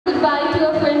goodbye to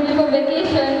your friend before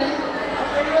vacation.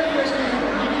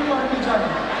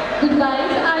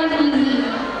 Goodbyes aren't easy.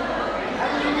 I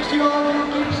request you all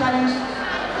to keep silence.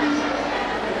 Please.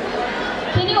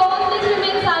 Can you all please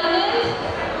remain silent?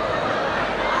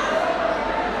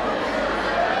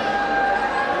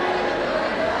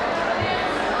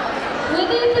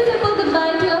 Whether it's a simple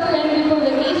goodbye to your friend before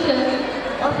vacation,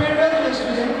 Or farewell to the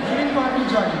student, giving party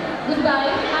joy.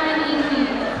 goodbyes aren't easy.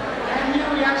 And new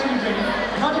reaction is ready.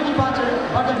 Not a departure,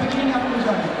 but the beginning of new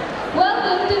journey.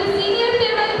 Welcome to the Senior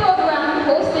Farewell Program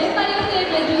hosted by your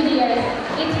favorite juniors.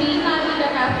 It's me, Kalika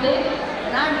Cafe.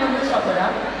 And I'm Yogesh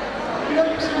Sadan. You know,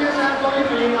 seniors are probably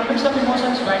feeling a mix of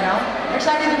emotions right now.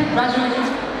 Excited to be graduating.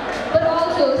 But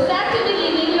also sad to be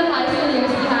leaving your high school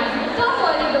years behind. Don't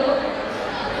worry though.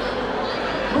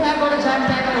 We have got a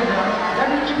jam-packed program that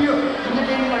will keep you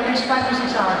entertained for the next 5 to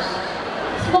 6 hours.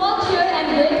 Small cheer and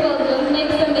great welcome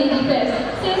makes the Navy Fest,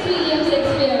 says William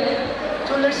Shakespeare.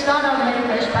 So let's start our Navy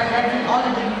Fest by gathering all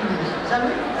the dignitaries, shall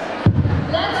we?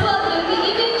 Let's welcome the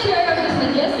evening chair of this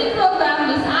majestic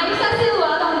program, Miss Aisha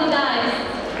Silva, on the dais.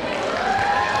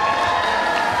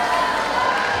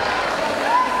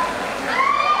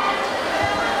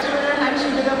 Children, I'm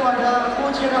together for the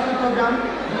co-chair of the program,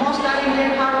 the most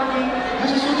talented, hardworking,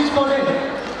 Mrs. Suji Paul.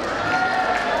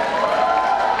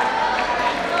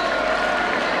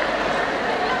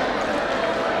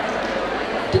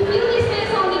 To fill his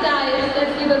space on the dais,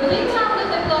 let's give a big round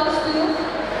of applause to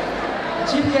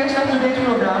Chief guest of today's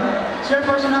program,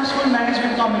 Chairperson of School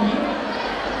Management Committee,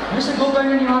 Mr.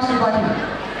 Gokarni Nivas Tripathi.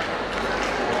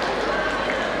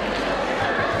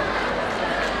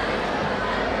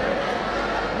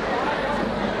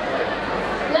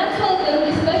 Let's welcome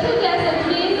the special guest of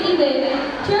today's event,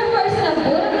 Chairperson of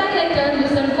Board of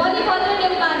Directors, Mr. Baluwatar.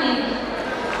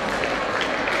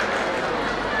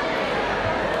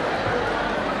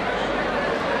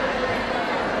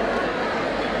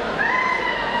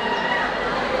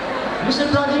 Mr.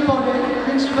 Pradeep Paudel,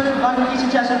 Principal of Valmiki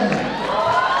Shiksha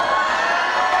Sadan.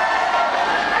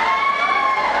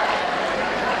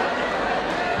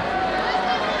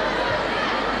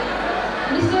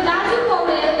 Mr. Raju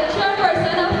Paudel,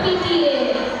 Chairperson of PTA.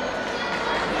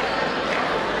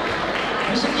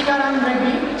 Mr. Tikaram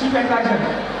Reddy, Chief Advisor.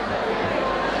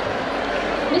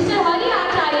 Mr. Hari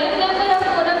Acharya, Member of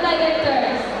Board of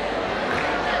Directors.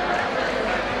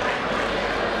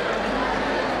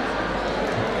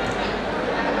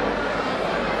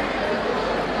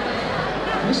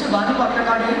 Mr. Bhanu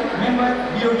Patrakade, Member,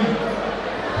 BOD.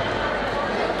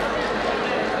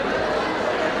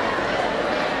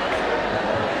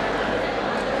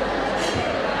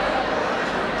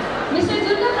 Mr.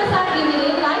 Durga Prasad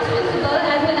Gimile, Vice Principal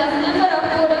as well as Member of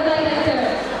Board of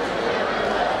Directors.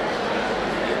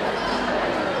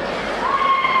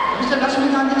 Mr. Lakshmi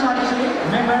Gandhi Chaudhary,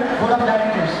 Member, Board of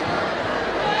Directors.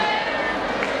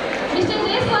 Mr.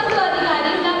 Jeswantu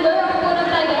Adhikari, Member of Board of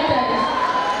Directors.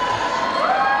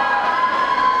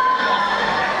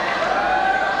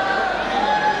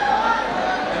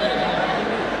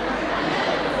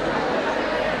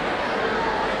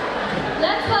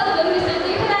 Let's welcome Mr.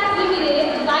 Tirthraj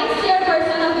Gimile, Vice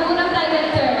Chairperson of Board of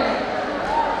Directors.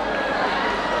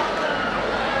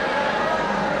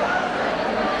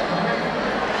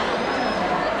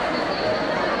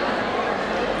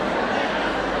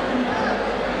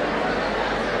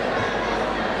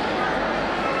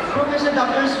 Professor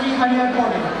Dr. Sri Hariyar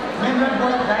Paudel, Member,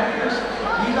 Board of Directors.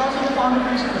 He is also the founder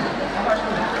principal of our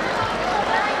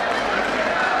school.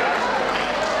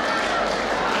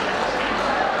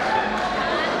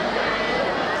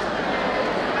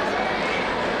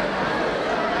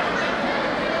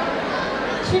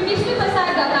 Shri Vishnu Prasad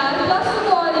Gatar, Plus 2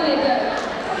 Coordinator.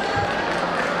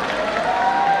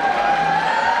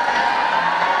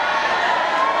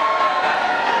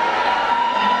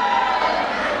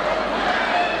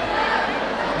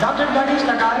 Dr. Ganesh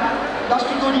Lakar, Plus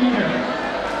 2 Coordinator.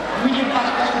 Immediate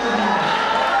past Plus 2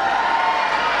 Coordinator.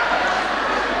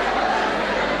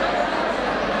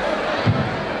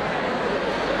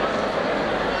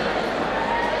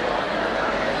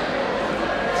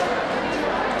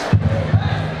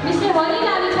 Mr. Hari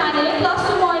Ravichane, Plus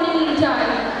 2 Morning in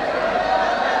charge.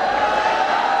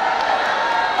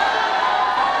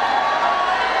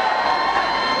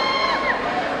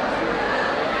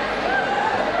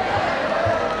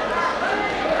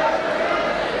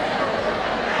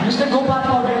 Mr. Gopal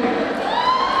Paudel,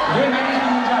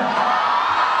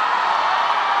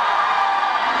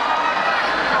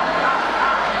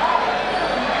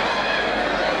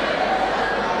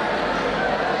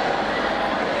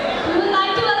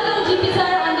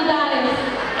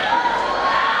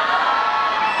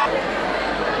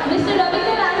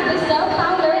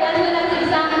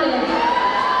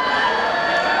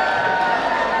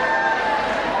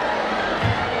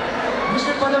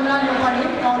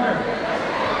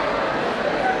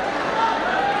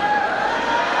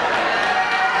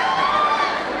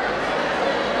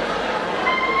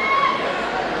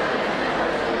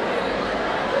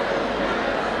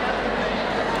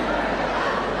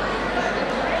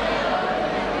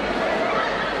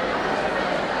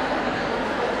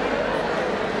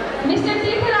 Mr.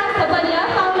 Chitwan Sadan,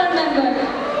 founder member.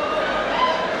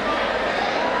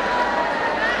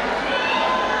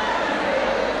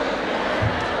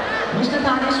 Mr.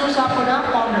 Thaneswar Sapada,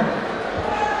 founder.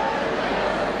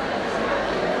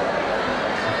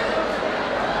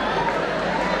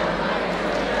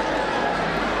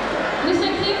 Mr.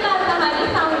 Kalika,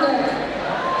 founder.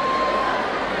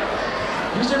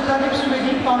 Mr. Talib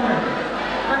Subedi, founder.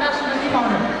 Prakash Subedi,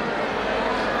 founder.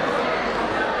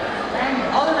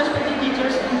 And all the respected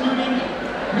teachers, including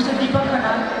Mr. Deepak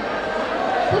Khanna,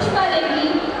 Pushpa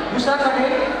Reddy, Usha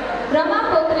Kade, Brahma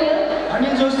Pokhrel,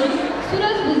 Anil Joshi,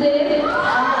 Suraj Vijay,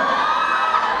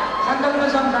 Sankalpa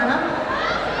Samdana,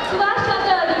 Subhash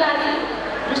Chandra Adhikari,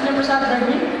 Krishna Prasad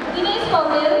Reddy, Dinesh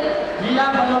Paudel, Leela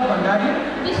Ballabh Bhandari,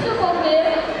 Vishnu Pokhrel,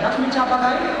 Lakshmi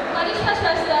Chapakai, Karishma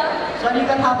Shrestha,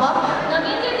 Sarika Thapa,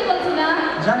 Navindra Tiwalsina,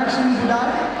 Janak Singh Budar,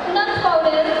 Unant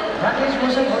Paudel, Rakesh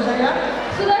Bhosal Bhojaya,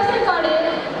 Sudarshan Paudel,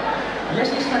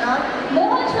 Yashish Khanna,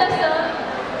 Mohan Shrestha,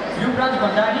 Yuvraj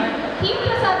Bhandari, Kim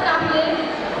Prasad Kahle,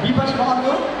 Vipas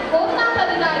Mahato, Omnath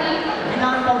Adhikari,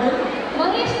 Vinan Paudel,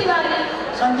 Mahesh Tiwari,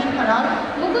 Sanjeev Khanna,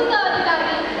 Mukunda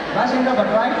Adhikari, Rajendra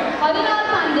Bhatwai, Harilal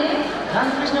Pandey,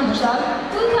 Ramkrishna Bhusal,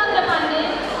 Tulchandra Pandey,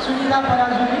 Sunita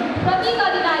Parajuli, Pratik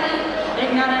Adhikari,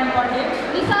 Eknarayan Pandey,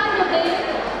 Nissan Mudde,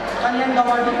 Kalyan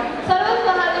Gawadi, Saroj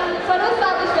Bahadur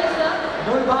Shrestha,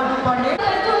 Dol Bahadur Pandey,